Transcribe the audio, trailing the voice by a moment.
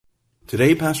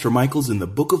Today, Pastor Michael's in the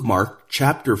book of Mark,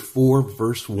 chapter 4,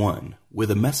 verse 1, with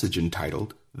a message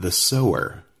entitled, The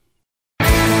Sower.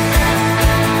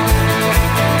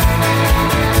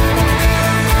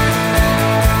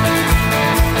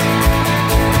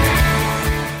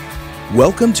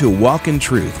 Welcome to Walk in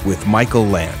Truth with Michael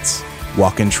Lance.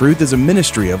 Walk in Truth is a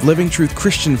ministry of Living Truth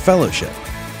Christian Fellowship.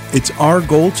 It's our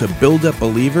goal to build up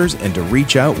believers and to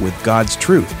reach out with God's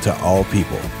truth to all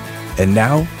people. And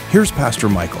now, here's Pastor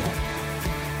Michael.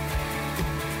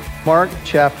 Mark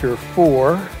chapter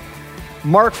 4.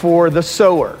 Mark 4, the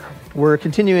sower. We're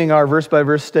continuing our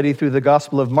verse-by-verse study through the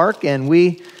Gospel of Mark, and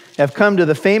we have come to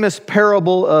the famous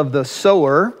parable of the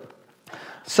sower.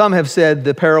 Some have said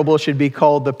the parable should be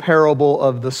called the parable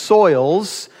of the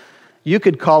soils. You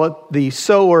could call it the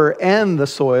sower and the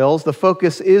soils. The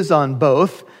focus is on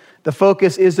both. The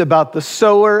focus is about the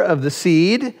sower of the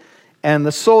seed and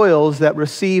the soils that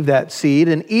receive that seed.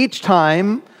 And each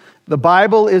time the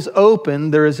Bible is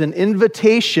open, there is an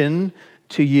invitation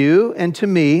to you and to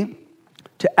me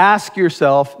to ask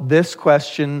yourself this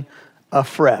question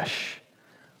afresh.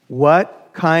 What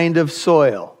kind of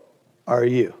soil are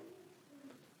you?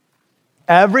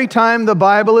 Every time the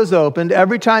Bible is opened,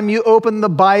 every time you open the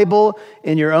Bible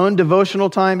in your own devotional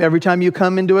time, every time you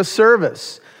come into a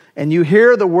service and you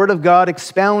hear the Word of God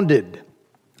expounded,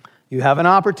 you have an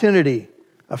opportunity,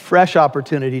 a fresh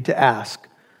opportunity to ask,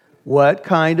 what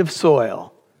kind of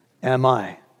soil am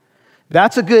I?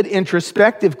 That's a good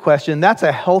introspective question. That's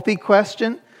a healthy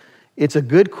question. It's a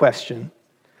good question.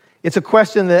 It's a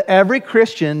question that every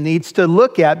Christian needs to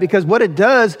look at, because what it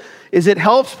does is it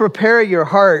helps prepare your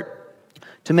heart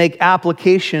to make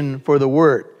application for the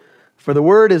Word. For the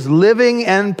Word is living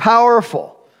and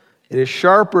powerful. It is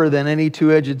sharper than any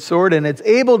two-edged sword, and it's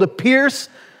able to pierce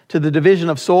to the division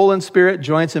of soul and spirit,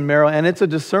 joints and marrow, and it's a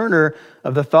discerner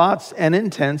of the thoughts and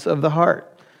intents of the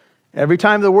heart. Every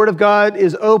time the Word of God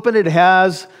is open, it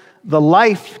has the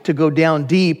life to go down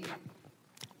deep.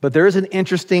 But there is an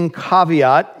interesting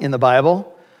caveat in the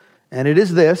Bible, and it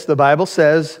is this. The Bible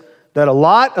says that a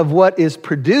lot of what is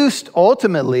produced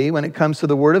ultimately when it comes to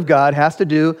the Word of God has to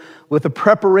do with the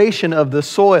preparation of the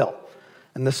soil.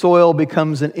 And the soil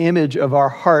becomes an image of our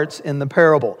hearts in the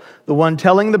parable. The one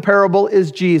telling the parable is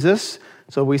Jesus,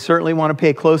 so we certainly want to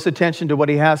pay close attention to what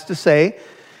he has to say.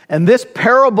 And this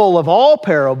parable of all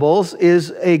parables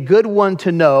is a good one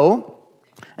to know,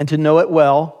 and to know it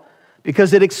well,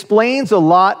 because it explains a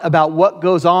lot about what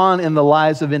goes on in the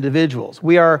lives of individuals.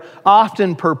 We are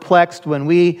often perplexed when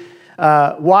we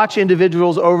watch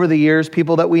individuals over the years,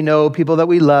 people that we know, people that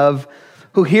we love,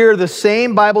 who hear the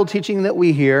same Bible teaching that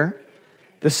we hear.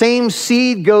 The same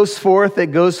seed goes forth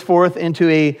into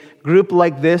a group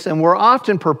like this, and we're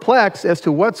often perplexed as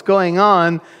to what's going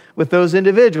on with those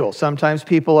individuals. Sometimes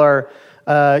people are,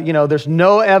 there's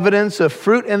no evidence of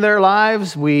fruit in their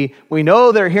lives. We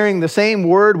know they're hearing the same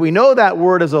word. We know that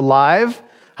word is alive.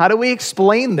 How do we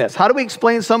explain this? How do we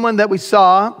explain someone that we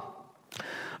saw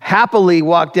happily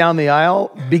walk down the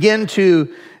aisle, begin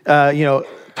to,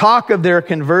 talk of their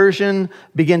conversion,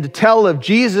 begin to tell of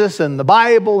Jesus and the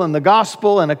Bible and the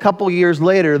gospel, and a couple years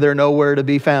later, they're nowhere to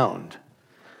be found?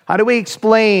 How do we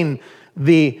explain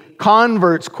the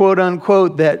converts, quote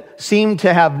unquote, that seem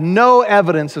to have no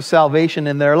evidence of salvation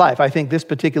in their life? I think this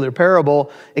particular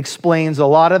parable explains a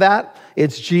lot of that.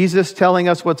 It's Jesus telling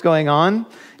us what's going on,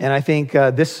 and I think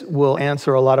this will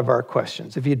answer a lot of our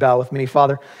questions. If you'd bow with me,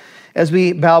 Father, as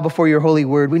we bow before your holy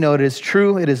word, we know it is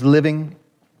true, it is living,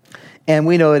 and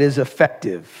we know it is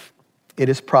effective, it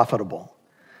is profitable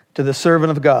to the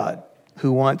servant of God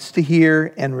who wants to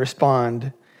hear and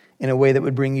respond in a way that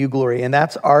would bring you glory. And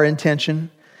that's our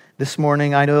intention this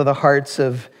morning. I know the hearts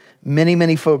of many,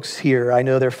 many folks here. I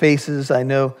know their faces. I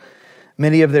know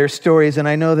many of their stories, and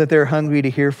I know that they're hungry to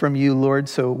hear from you, Lord.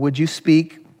 So would you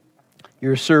speak?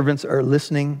 Your servants are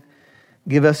listening.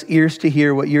 Give us ears to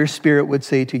hear what your Spirit would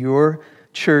say to your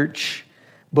church,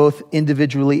 both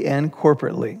individually and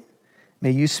corporately. May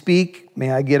you speak,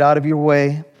 may I get out of your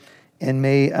way, and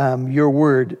may your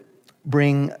word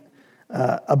bring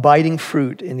abiding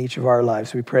fruit in each of our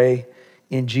lives. We pray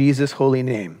in Jesus' holy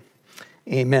name.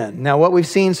 Amen. Now, what we've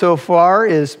seen so far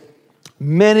is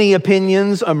many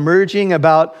opinions emerging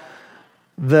about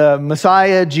the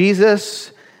Messiah,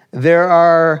 Jesus. There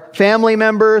are family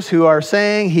members who are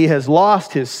saying he has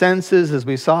lost his senses, as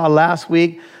we saw last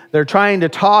week. They're trying to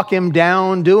talk him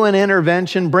down, do an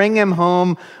intervention, bring him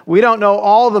home. We don't know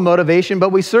all the motivation, but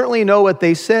we certainly know what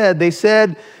they said. They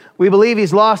said, we believe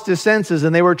he's lost his senses,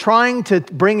 and they were trying to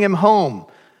bring him home.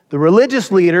 The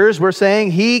religious leaders were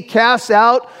saying he casts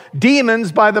out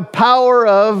demons by the power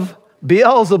of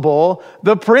Beelzebul,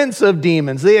 the prince of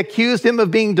demons. They accused him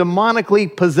of being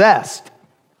demonically possessed.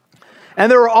 And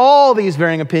there were all these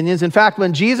varying opinions. In fact,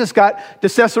 when Jesus got to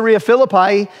Caesarea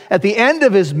Philippi, at the end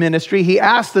of his ministry, he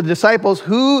asked the disciples,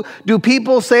 "Who do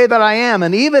people say that I am?"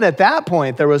 And even at that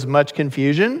point, there was much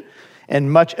confusion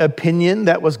and much opinion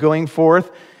that was going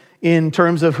forth in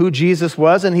terms of who Jesus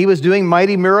was. And he was doing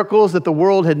mighty miracles that the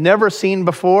world had never seen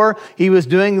before. He was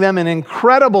doing them in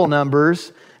incredible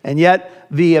numbers. And yet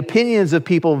the opinions of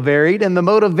people varied and the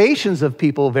motivations of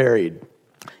people varied.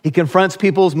 He confronts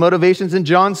people's motivations in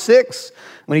John 6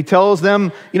 when he tells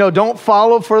them, don't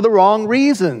follow for the wrong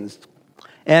reasons.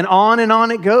 And on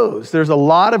it goes. There's a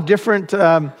lot of different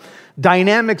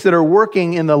dynamics that are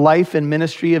working in the life and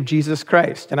ministry of Jesus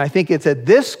Christ. And I think it's at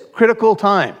this critical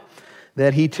time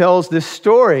that he tells this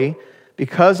story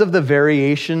because of the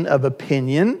variation of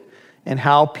opinion and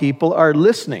how people are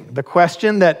listening. The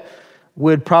question that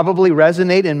would probably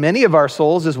resonate in many of our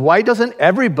souls is, why doesn't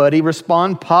everybody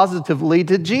respond positively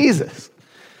to Jesus?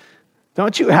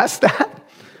 Don't you ask that?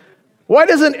 Why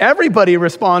doesn't everybody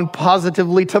respond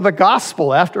positively to the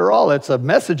gospel? After all, it's a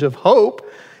message of hope.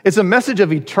 It's a message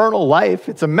of eternal life.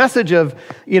 It's a message of,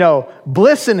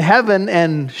 bliss in heaven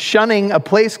and shunning a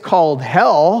place called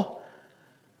hell.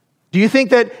 Do you think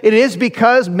that it is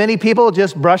because many people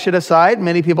just brush it aside?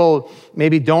 Many people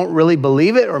maybe don't really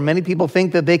believe it, or many people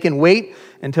think that they can wait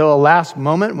until a last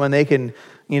moment when they can,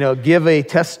 give a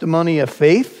testimony of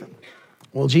faith?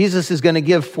 Well, Jesus is going to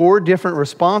give 4 different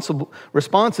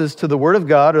responses to the Word of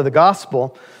God or the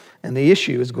gospel, and the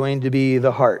issue is going to be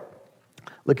the heart.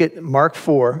 Look at Mark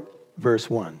 4, verse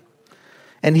 1.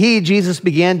 And he, Jesus,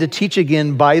 began to teach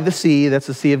again by the sea, that's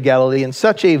the Sea of Galilee, and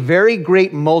such a very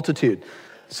great multitude.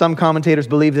 Some commentators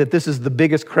believe that this is the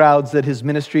biggest crowds that his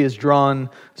ministry has drawn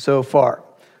so far.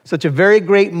 Such a very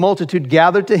great multitude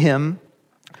gathered to him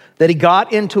that he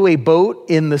got into a boat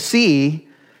in the sea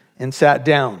and sat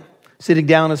down. Sitting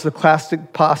down is the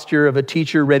classic posture of a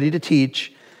teacher ready to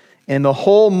teach, and the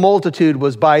whole multitude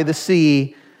was by the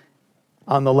sea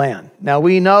on the land. Now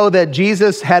we know that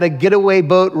Jesus had a getaway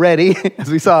boat ready, as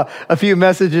we saw a few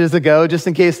messages ago, just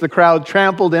in case the crowd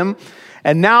trampled him.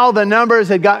 And now the numbers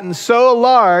had gotten so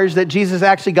large that Jesus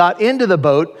actually got into the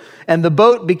boat, and the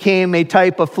boat became a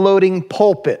type of floating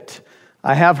pulpit.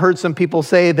 I have heard some people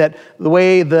say that the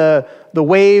way the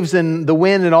waves and the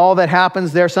wind and all that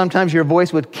happens there, sometimes your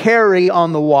voice would carry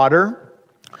on the water.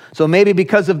 So maybe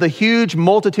because of the huge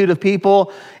multitude of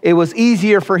people, it was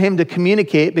easier for him to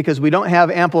communicate because we don't have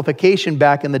amplification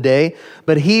back in the day.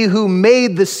 But he who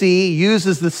made the sea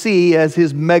uses the sea as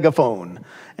his megaphone,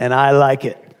 and I like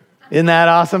it. Isn't that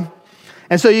awesome?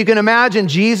 And so you can imagine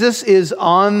Jesus is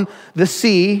on the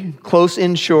sea, close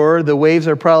inshore. The waves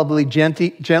are probably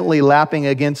gently lapping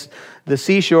against the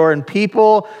seashore. And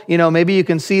people, maybe you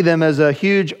can see them as a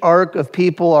huge arc of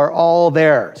people are all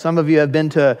there. Some of you have been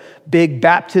to big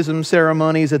baptism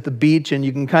ceremonies at the beach, and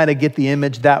you can kind of get the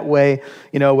image that way,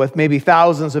 with maybe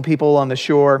thousands of people on the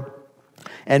shore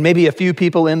and maybe a few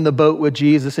people in the boat with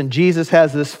Jesus. And Jesus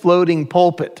has this floating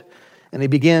pulpit, and he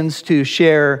begins to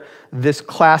share this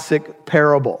classic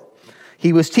parable.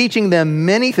 He was teaching them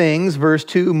many things, verse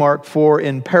 2, Mark 4,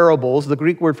 in parables. The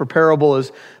Greek word for parable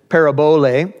is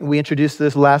parabole. We introduced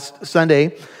this last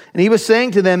Sunday. And he was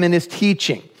saying to them in his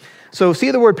teaching. So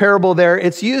see the word parable there.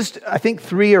 It's used, I think,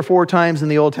 3 or 4 times in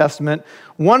the Old Testament.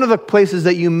 One of the places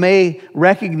that you may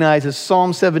recognize is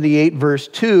Psalm 78, verse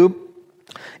 2.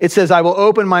 It says, I will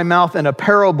open my mouth in a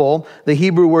parable. The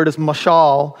Hebrew word is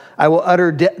mashal. I will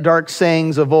utter dark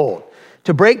sayings of old.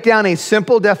 To break down a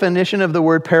simple definition of the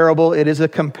word parable, it is a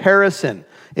comparison.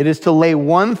 It is to lay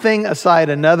one thing aside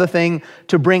another thing,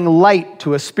 to bring light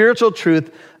to a spiritual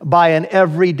truth by an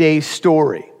everyday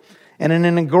story. And in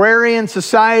an agrarian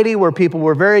society where people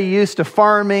were very used to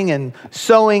farming and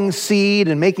sowing seed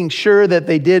and making sure that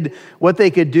they did what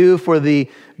they could do for the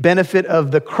benefit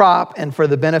of the crop and for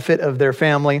the benefit of their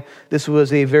family, this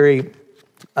was a very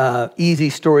easy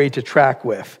story to track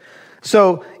with.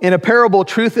 So in a parable,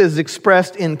 truth is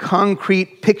expressed in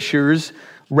concrete pictures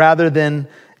rather than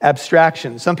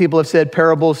abstractions. Some people have said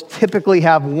parables typically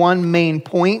have one main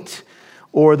point,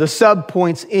 or the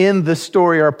sub-points in the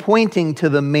story are pointing to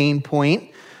the main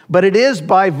point, but it is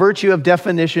by virtue of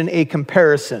definition a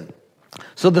comparison.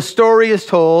 So the story is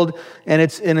told, and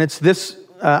it's this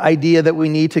idea that we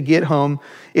need to get home.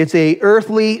 It's a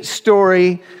earthly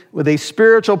story with a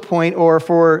spiritual point, or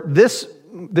for this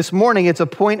morning, it's a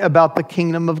point about the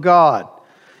kingdom of God.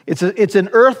 It's an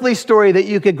earthly story that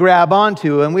you could grab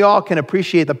onto, and we all can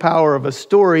appreciate the power of a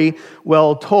story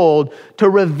well told to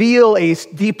reveal a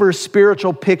deeper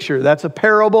spiritual picture. That's a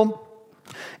parable.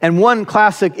 And one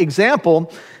classic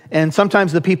example and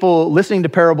sometimes the people listening to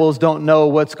parables don't know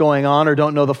what's going on or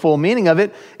don't know the full meaning of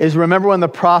it, is remember when the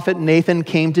prophet Nathan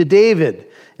came to David.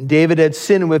 And David had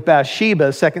sinned with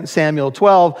Bathsheba, 2 Samuel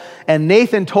 12, and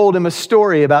Nathan told him a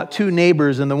story about two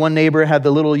neighbors, and the one neighbor had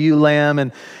the little ewe lamb.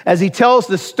 And as he tells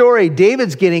the story,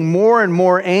 David's getting more and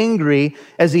more angry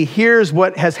as he hears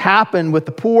what has happened with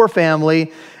the poor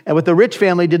family and what the rich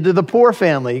family did to the poor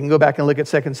family. You can go back and look at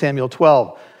 2 Samuel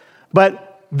 12. But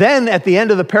then at the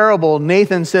end of the parable,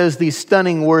 Nathan says these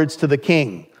stunning words to the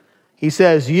king. He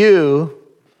says, "You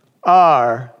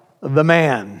are the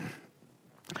man.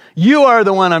 You are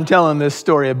the one I'm telling this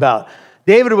story about."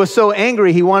 David was so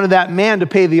angry, he wanted that man to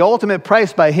pay the ultimate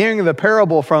price by hearing the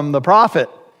parable from the prophet.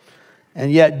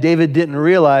 And yet David didn't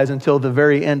realize until the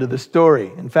very end of the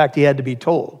story. In fact, he had to be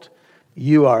told,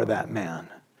 "You are that man."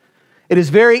 It is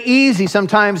very easy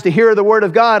sometimes to hear the word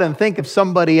of God and think of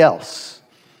somebody else,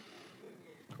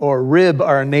 or rib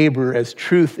our neighbor as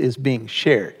truth is being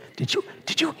shared. Did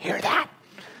you hear that?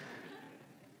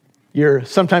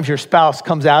 Sometimes your spouse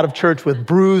comes out of church with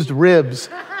bruised ribs.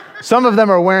 Some of them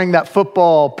are wearing that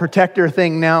football protector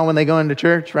thing now when they go into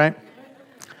church, right?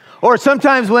 Or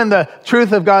sometimes when the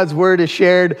truth of God's word is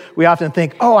shared, we often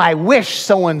think, "Oh, I wish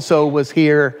so-and-so was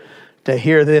here to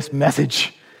hear this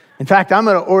message. In fact, I'm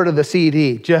going to order the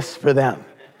CD just for them."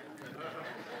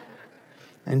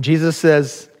 And Jesus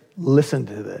says, listen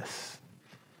to this.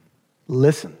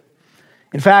 Listen.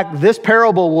 In fact, this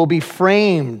parable will be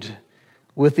framed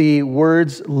with the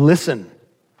words, listen.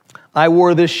 I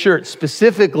wore this shirt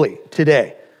specifically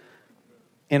today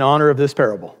in honor of this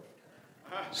parable,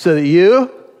 so that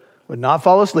you would not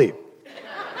fall asleep,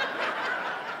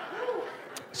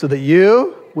 so that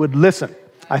you would listen.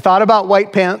 I thought about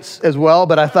white pants as well,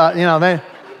 but I thought,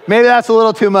 maybe that's a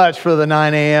little too much for the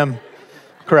 9 a.m.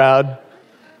 crowd.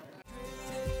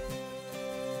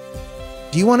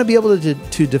 Do you want to be able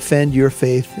to defend your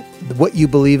faith, what you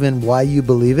believe in, why you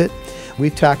believe it?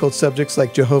 We've tackled subjects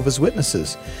like Jehovah's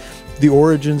Witnesses, the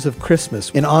origins of Christmas.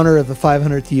 In honor of the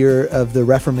 500th year of the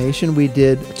Reformation, we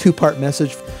did a 2-part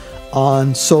message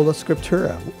on sola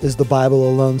scriptura. Is the Bible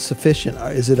alone sufficient?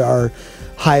 Is it our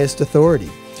highest authority?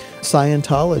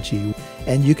 Scientology.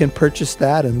 And you can purchase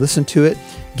that and listen to it,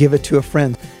 give it to a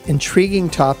friend. Intriguing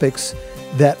topics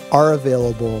that are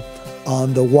available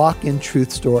on the Walk in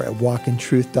Truth store at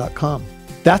walkintruth.com.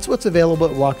 That's what's available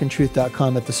at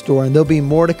walkintruth.com at the store, and there'll be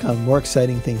more to come, more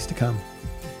exciting things to come.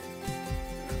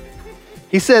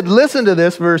 He said, listen to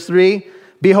this, verse 3.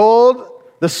 Behold,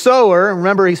 the sower,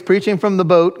 remember he's preaching from the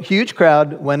boat, huge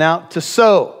crowd, went out to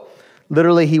sow.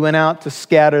 Literally, he went out to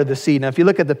scatter the seed. Now, if you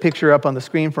look at the picture up on the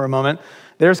screen for a moment,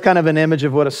 there's kind of an image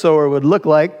of what a sower would look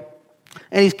like.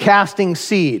 And he's casting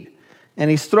seed.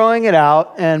 And he's throwing it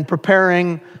out and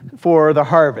preparing for the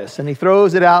harvest. And he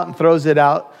throws it out and throws it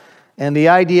out. And the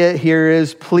idea here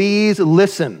is, please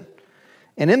listen.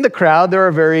 And in the crowd, there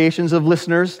are variations of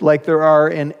listeners like there are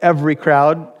in every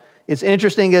crowd. It's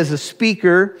interesting as a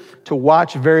speaker to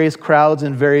watch various crowds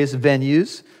in various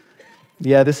venues.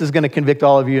 Yeah, this is going to convict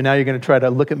all of you. Now you're going to try to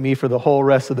look at me for the whole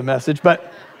rest of the message. But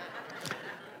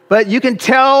you can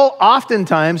tell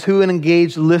oftentimes who an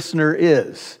engaged listener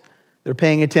is. They're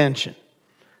paying attention.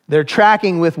 They're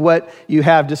tracking with what you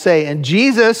have to say. And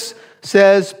Jesus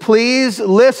says, please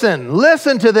listen.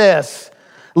 Listen to this.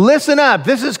 Listen up.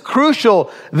 This is crucial.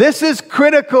 This is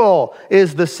critical,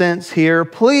 is the sense here.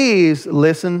 Please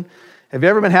listen. Have you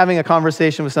ever been having a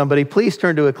conversation with somebody? Please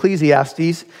turn to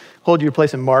Ecclesiastes. Hold your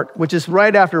place in Mark, which is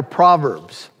right after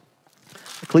Proverbs.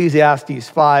 Ecclesiastes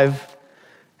 5.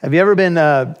 Have you ever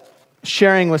been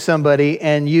sharing with somebody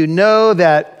and you know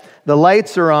that the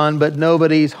lights are on, but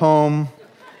nobody's home?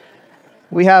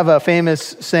 We have a famous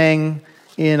saying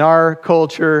in our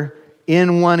culture,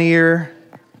 in one ear,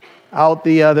 out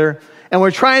the other. And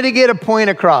we're trying to get a point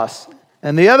across.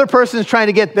 And the other person's trying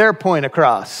to get their point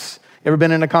across. Ever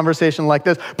been in a conversation like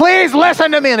this? Please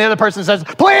listen to me. And the other person says,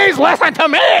 please listen to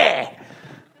me.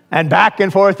 And back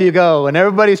and forth you go. And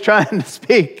everybody's trying to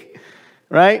speak,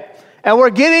 right? And we're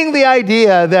getting the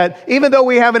idea that even though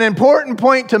we have an important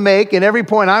point to make, and every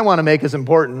point I want to make is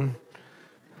important,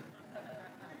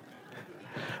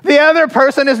 the other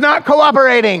person is not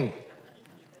cooperating.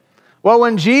 Well,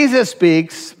 when Jesus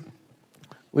speaks,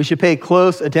 we should pay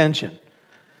close attention.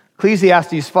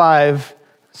 Ecclesiastes 5,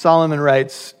 Solomon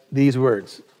writes these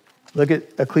words. Look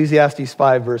at Ecclesiastes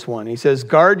 5, verse 1. He says,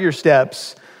 guard your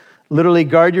steps, literally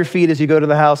guard your feet as you go to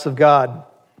the house of God.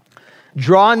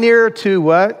 Draw near to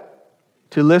what?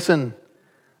 To listen,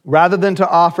 rather than to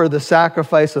offer the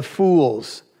sacrifice of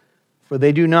fools, for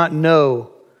they do not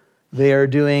know they are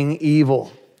doing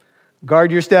evil.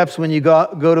 Guard your steps when you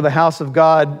go to the house of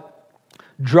God.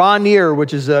 Draw near,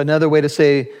 which is another way to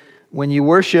say when you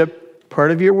worship,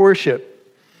 part of your worship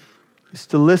is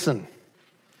to listen.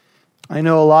 I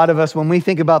know a lot of us, when we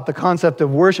think about the concept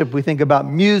of worship, we think about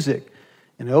music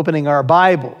and opening our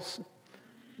Bibles.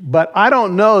 But I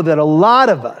don't know that a lot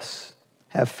of us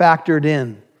have factored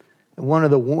in one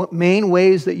of the main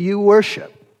ways that you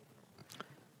worship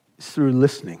is through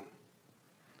listening.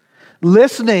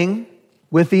 Listening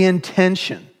with the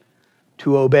intention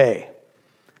to obey.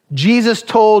 Jesus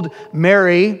told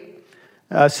Mary,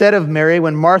 said of Mary,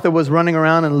 when Martha was running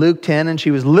around in Luke 10 and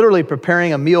she was literally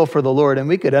preparing a meal for the Lord, and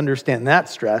we could understand that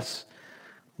stress,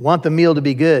 want the meal to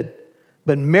be good.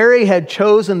 But Mary had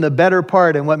chosen the better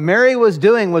part, and what Mary was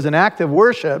doing was an act of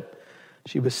worship.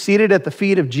 She was seated at the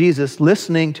feet of Jesus,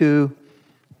 listening to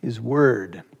his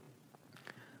word.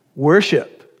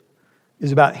 Worship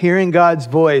is about hearing God's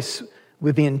voice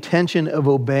with the intention of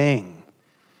obeying.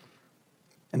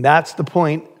 And that's the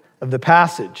point of the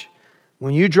passage.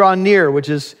 When you draw near, which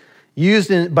is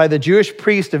used by the Jewish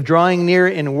priest of drawing near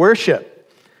in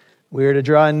worship, we are to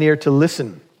draw near to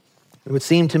listen. It would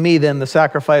seem to me then the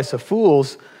sacrifice of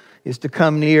fools is to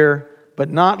come near but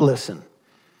not listen.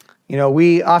 You know,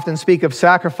 we often speak of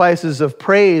sacrifices of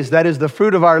praise. That is the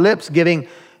fruit of our lips, giving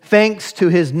thanks to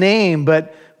his name.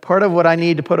 But part of what I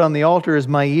need to put on the altar is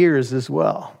my ears as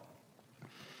well.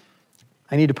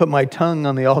 I need to put my tongue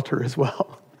on the altar as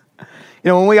well. You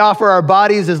know, when we offer our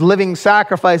bodies as living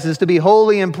sacrifices to be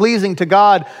holy and pleasing to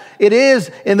God, it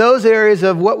is in those areas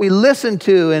of what we listen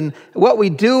to and what we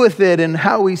do with it and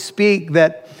how we speak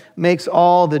that makes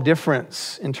all the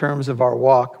difference in terms of our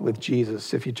walk with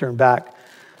Jesus. If you turn back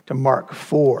to Mark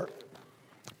 4.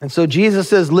 And so Jesus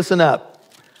says, listen up.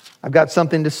 I've got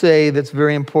something to say that's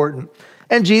very important.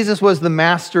 And Jesus was the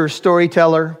master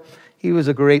storyteller. He was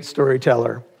a great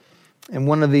storyteller. And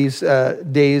one of these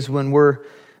days when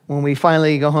we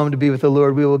finally go home to be with the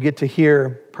Lord, we will get to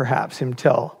hear perhaps him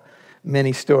tell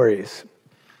many stories.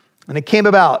 And it came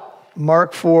about,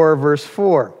 Mark 4, verse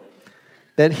 4,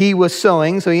 that he was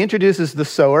sowing. So he introduces the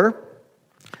sower.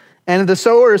 And the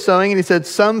sower is sowing, and he said,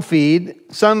 some seed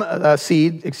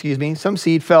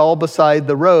fell beside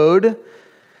the road,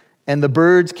 and the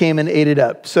birds came and ate it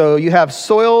up. So you have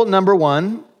soil number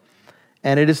one,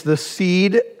 and it is the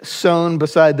seed sown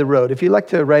beside the road. If you'd like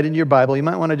to write in your Bible, you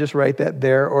might want to just write that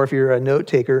there, or if you're a note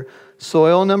taker,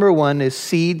 soil number one is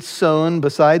seed sown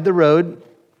beside the road.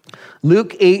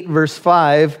 Luke 8, verse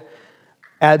 5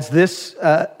 adds this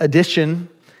addition,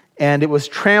 and it was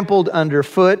trampled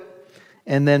underfoot.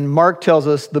 And then Mark tells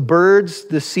us the birds,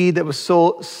 the seed that was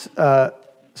sowed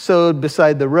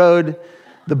beside the road,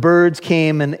 the birds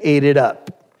came and ate it up.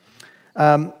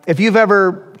 If you've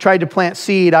ever tried to plant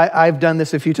seed, I've done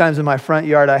this a few times in my front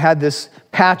yard. I had this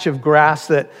patch of grass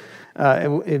that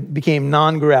it became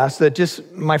non-grass, that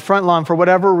just my front lawn, for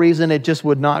whatever reason, it just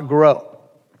would not grow.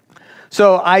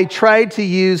 So I tried to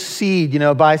use seed,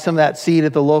 buy some of that seed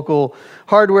at the local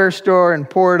hardware store and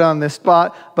pour it on this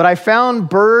spot. But I found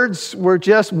birds were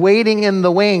just waiting in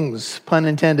the wings, pun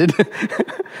intended,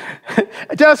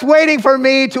 just waiting for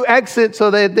me to exit so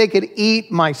that they could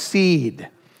eat my seed.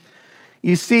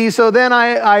 You see, so then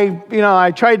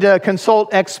I tried to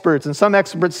consult experts, and some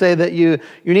experts say that you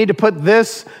need to put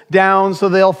this down so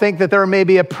they'll think that there may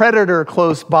be a predator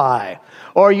close by.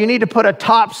 Or you need to put a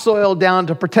topsoil down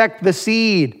to protect the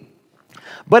seed.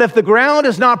 But if the ground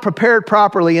is not prepared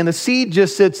properly and the seed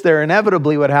just sits there,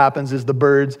 inevitably what happens is the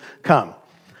birds come.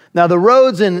 Now, the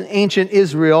roads in ancient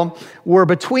Israel were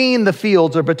between the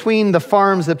fields or between the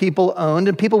farms that people owned,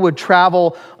 and people would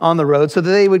travel on the road so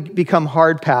that they would become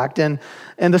hard-packed. And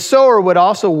the sower would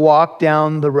also walk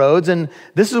down the roads. And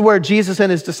this is where Jesus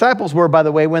and his disciples were, by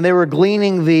the way, when they were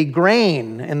gleaning the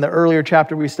grain in the earlier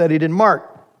chapter we studied in Mark.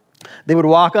 They would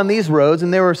walk on these roads,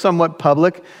 and they were somewhat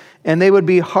public, and they would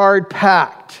be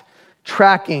hard-packed,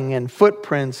 tracking and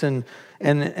footprints and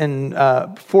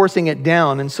forcing it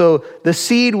down. And so the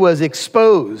seed was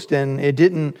exposed, and it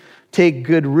didn't take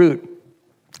good root.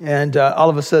 And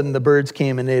all of a sudden, the birds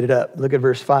came and ate it up. Look at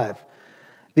verse 5.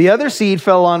 The other seed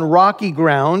fell on rocky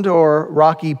ground or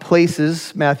rocky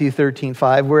places, Matthew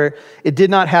 13:5, where it did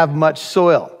not have much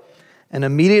soil. And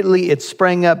immediately it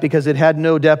sprang up because it had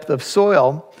no depth of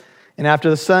soil. And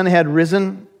after the sun had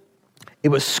risen, it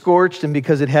was scorched, and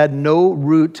because it had no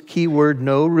root, key word,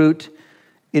 no root,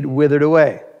 it withered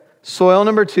away. Soil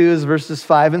number 2 is verses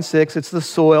 5 and 6. It's the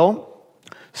soil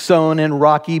sown in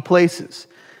rocky places.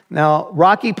 Now,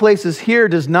 rocky places here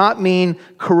does not mean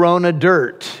Corona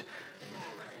dirt.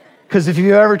 Because if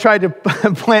you ever tried to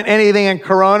plant anything in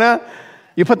Corona,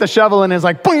 you put the shovel in and it's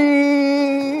like,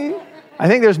 boing! I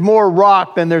think there's more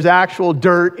rock than there's actual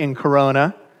dirt in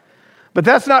Corona. But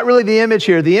that's not really the image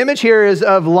here. The image here is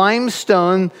of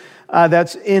limestone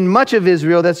that's in much of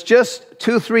Israel that's just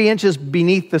 2-3 inches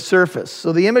beneath the surface.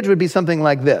 So the image would be something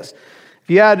like this. If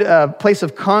you had a place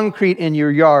of concrete in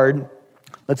your yard,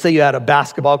 let's say you had a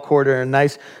basketball court or a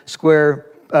nice square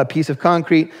piece of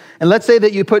concrete, and let's say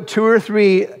that you put 2 or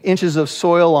 3 inches of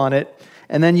soil on it,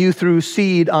 and then you threw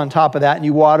seed on top of that, and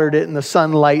you watered it, and the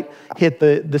sunlight hit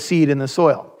the seed in the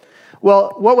soil.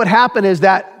 Well, what would happen is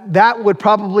that would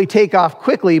probably take off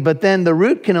quickly, but then the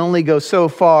root can only go so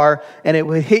far, and it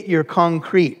would hit your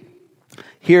concrete.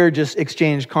 Here, just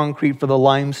exchange concrete for the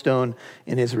limestone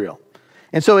in Israel.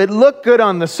 And so it looked good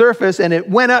on the surface, and it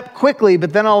went up quickly,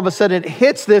 but then all of a sudden it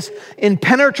hits this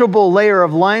impenetrable layer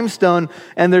of limestone,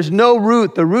 and there's no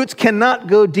root. The roots cannot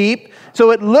go deep,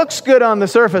 so it looks good on the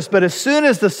surface, but as soon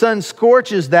as the sun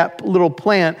scorches that little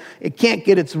plant, it can't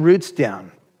get its roots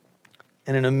down,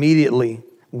 and it immediately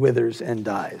withers and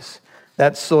dies.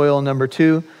 That's soil number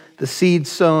 2, the seed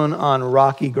sown on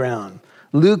rocky ground.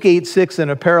 Luke 8:6 in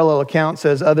a parallel account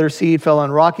says, other seed fell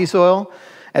on rocky soil.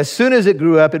 As soon as it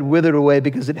grew up, it withered away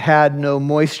because it had no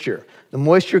moisture. The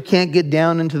moisture can't get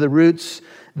down into the roots.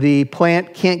 The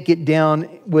plant can't get down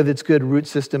with its good root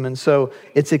system, and so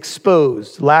it's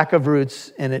exposed, lack of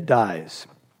roots, and it dies.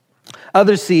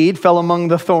 Other seed fell among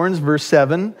the thorns, verse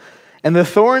 7, and the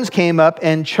thorns came up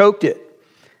and choked it,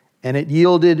 and it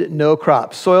yielded no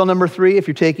crop. Soil number 3, if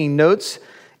you're taking notes,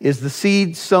 is the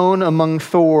seed sown among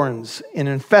thorns, an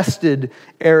infested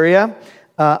area.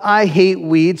 I hate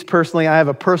weeds personally. I have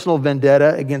a personal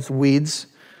vendetta against weeds.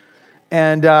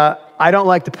 And I don't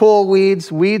like to pull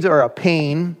weeds. Weeds are a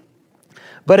pain.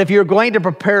 But if you're going to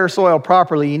prepare soil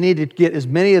properly, you need to get as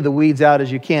many of the weeds out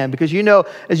as you can. Because you know,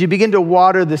 as you begin to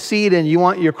water the seed and you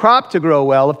want your crop to grow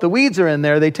well, if the weeds are in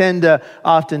there, they tend to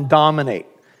often dominate.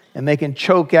 And they can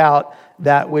choke out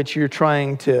that which you're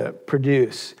trying to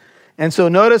produce. And so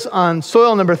notice on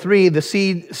soil number 3, the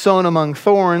seed sown among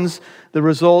thorns, the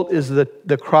result is that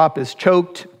the crop is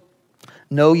choked,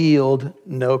 no yield,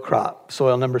 no crop.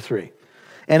 Soil number 3.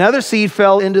 And other seed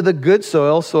fell into the good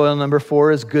soil. Soil number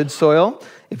 4 is good soil,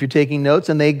 if you're taking notes.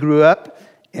 And they grew up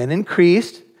and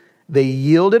increased. They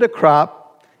yielded a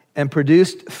crop and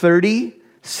produced 30,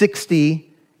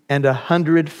 60, and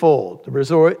 100-fold.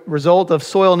 The result of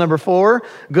soil number 4,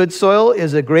 good soil,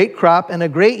 is a great crop and a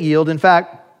great yield. In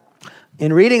fact,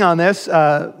 in reading on this,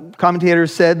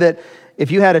 commentators said that if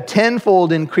you had a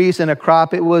 10-fold increase in a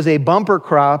crop, it was a bumper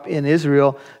crop in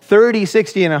Israel. 30,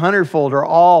 60, and 100-fold are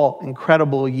all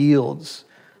incredible yields.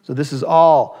 So this is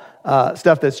all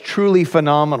stuff that's truly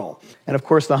phenomenal. And of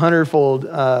course, the 100-fold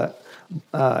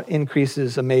increase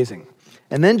is amazing.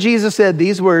 And then Jesus said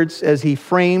these words as he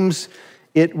frames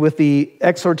it with the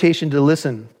exhortation to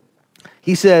listen.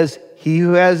 He says, he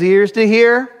who has ears to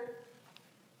hear,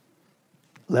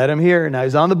 let him hear. Now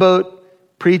he's on the boat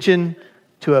preaching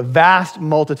to a vast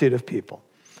multitude of people.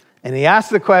 And he asked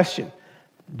the question,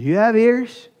 do you have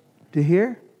ears to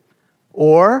hear?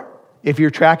 Or, if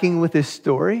you're tracking with this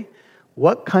story,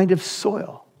 what kind of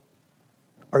soil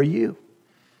are you?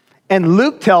 And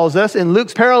Luke tells us in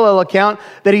Luke's parallel account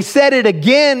that he said it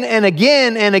again and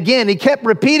again and again. He kept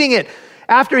repeating it.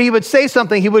 After he would say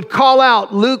something, he would call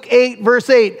out, Luke 8, verse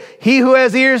 8, he who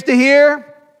has ears to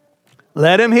hear,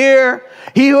 let him hear.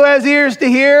 He who has ears to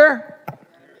hear,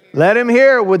 let him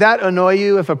hear. Would that annoy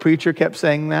you if a preacher kept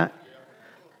saying that?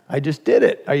 I just did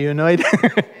it. Are you annoyed?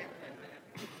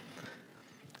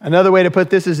 Another way to put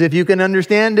this is if you can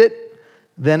understand it,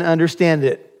 then understand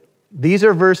it. These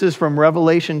are verses from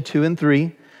Revelation 2 and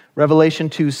 3, Revelation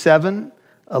 2, 7,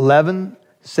 11,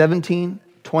 17,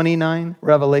 29,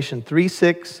 Revelation 3,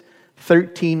 6,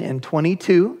 13, and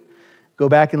 22. Go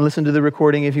back and listen to the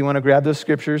recording if you want to grab those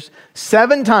scriptures.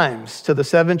 7 times to the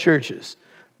 7 churches.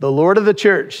 The Lord of the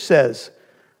church says,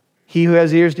 he who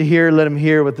has ears to hear, let him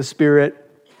hear what the Spirit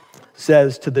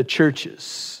says to the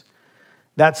churches.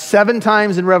 That's 7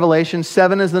 times in Revelation.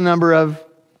 7 is the number of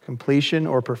completion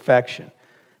or perfection.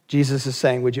 Jesus is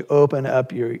saying, would you open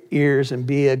up your ears and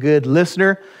be a good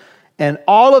listener? And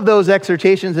all of those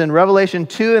exhortations in Revelation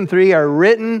 2 and 3 are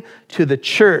written to the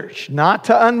church, not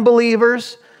to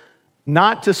unbelievers,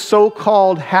 not to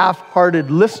so-called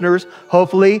half-hearted listeners,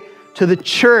 hopefully to the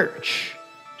church,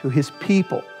 to his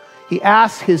people. He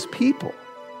asks his people,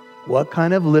 what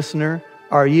kind of listener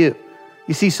are you?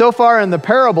 You see, so far in the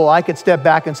parable, I could step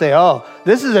back and say, oh,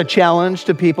 this is a challenge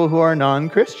to people who are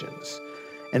non-Christians.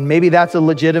 And maybe that's a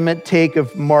legitimate take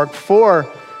of Mark 4,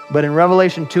 but in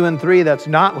Revelation 2 and 3, that's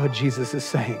not what Jesus is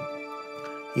saying.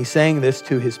 He's saying this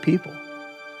to his people,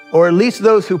 or at least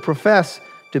those who profess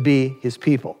to be his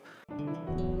people.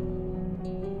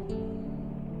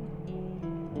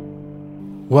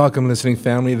 Welcome, listening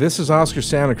family. This is Oscar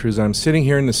Santa Cruz. I'm sitting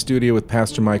here in the studio with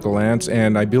Pastor Michael Lantz,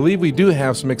 and I believe we do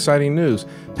have some exciting news.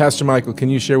 Pastor Michael, can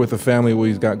you share with the family what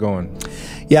he's got going?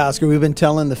 Yeah, Oscar, we've been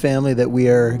telling the family that we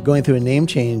are going through a name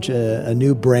change, a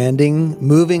new branding,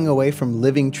 moving away from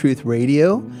Living Truth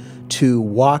Radio to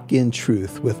Walk in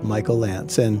Truth with Michael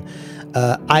Lantz. And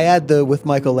I add the with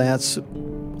Michael Lantz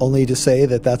only to say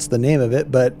that that's the name of it,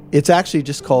 but it's actually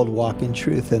just called Walk in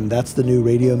Truth, and that's the new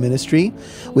radio ministry.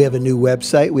 We have a new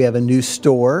website, we have a new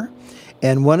store,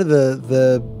 and one of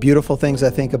the beautiful things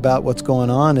I think about what's going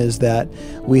on is that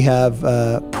we have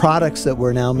products that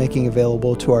we're now making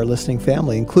available to our listening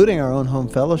family, including our own home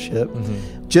fellowship.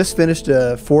 Mm-hmm. Just finished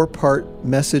a 4-part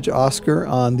message, Oscar,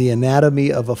 on the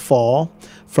anatomy of a fall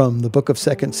from the book of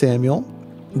 2 Samuel.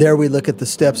 There we look at the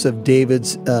steps of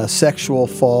David's sexual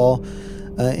fall,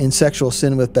 in sexual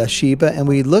sin with Bathsheba, and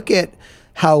we look at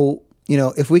how,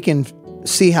 if we can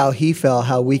see how he fell,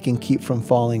 how we can keep from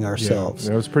falling ourselves.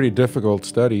 Yeah, it was a pretty difficult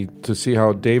study to see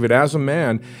how David, as a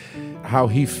man, how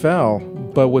he fell,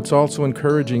 but what's also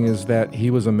encouraging is that he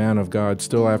was a man of God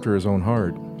still after his own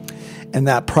heart. And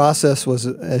that process was,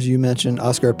 as you mentioned,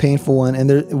 Oscar, a painful one. And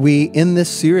in this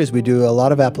series, we do a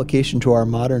lot of application to our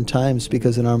modern times,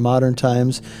 because in our modern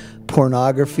times,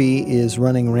 pornography is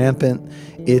running rampant.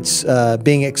 It's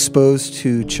being exposed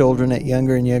to children at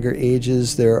younger and younger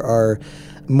ages. There are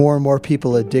more and more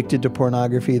people addicted to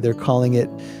pornography. They're calling it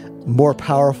more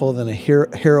powerful than a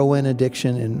heroin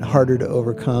addiction and harder to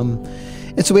overcome.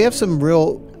 And so we have some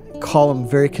call them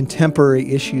very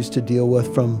contemporary issues to deal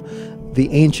with from the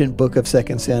ancient book of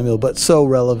 2 Samuel, but so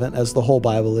relevant as the whole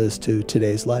Bible is to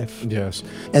today's life. Yes.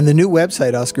 And the new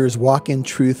website, Oscar, is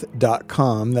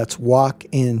walkintruth.com. That's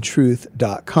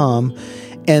walkintruth.com.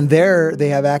 And there they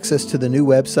have access to the new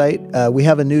website. We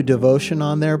have a new devotion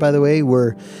on there, by the way.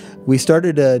 We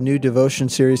started a new devotion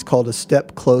series called A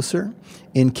Step Closer,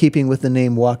 in keeping with the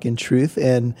name Walk in Truth.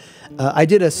 And I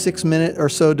did a 6-minute or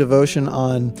so devotion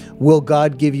on, will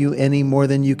God give you any more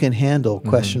than you can handle?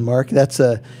 Question mark.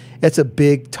 It's a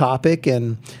big topic,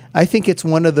 and I think it's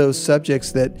one of those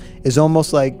subjects that is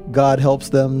almost like God helps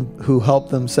them who help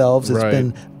themselves. It's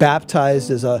been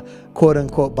baptized as a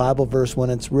quote-unquote Bible verse when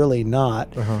it's really not.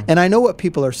 And I know what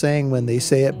people are saying when they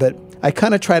say it, but I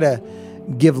kind of try to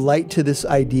give light to this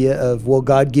idea of, will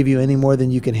God give you any more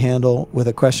than you can handle, with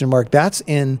a question mark. That's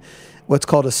in what's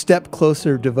called a Step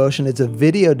Closer devotion. It's a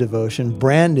video devotion,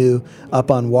 brand new, up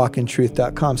on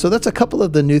walkintruth.com. So that's a couple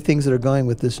of the new things that are going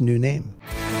with this new name.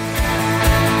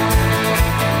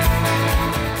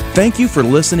 Thank you for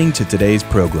listening to today's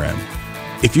program.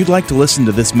 If you'd like to listen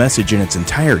to this message in its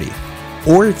entirety,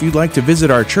 or if you'd like to visit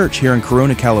our church here in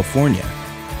Corona, California,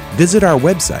 visit our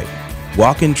website,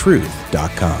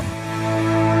 walkintruth.com.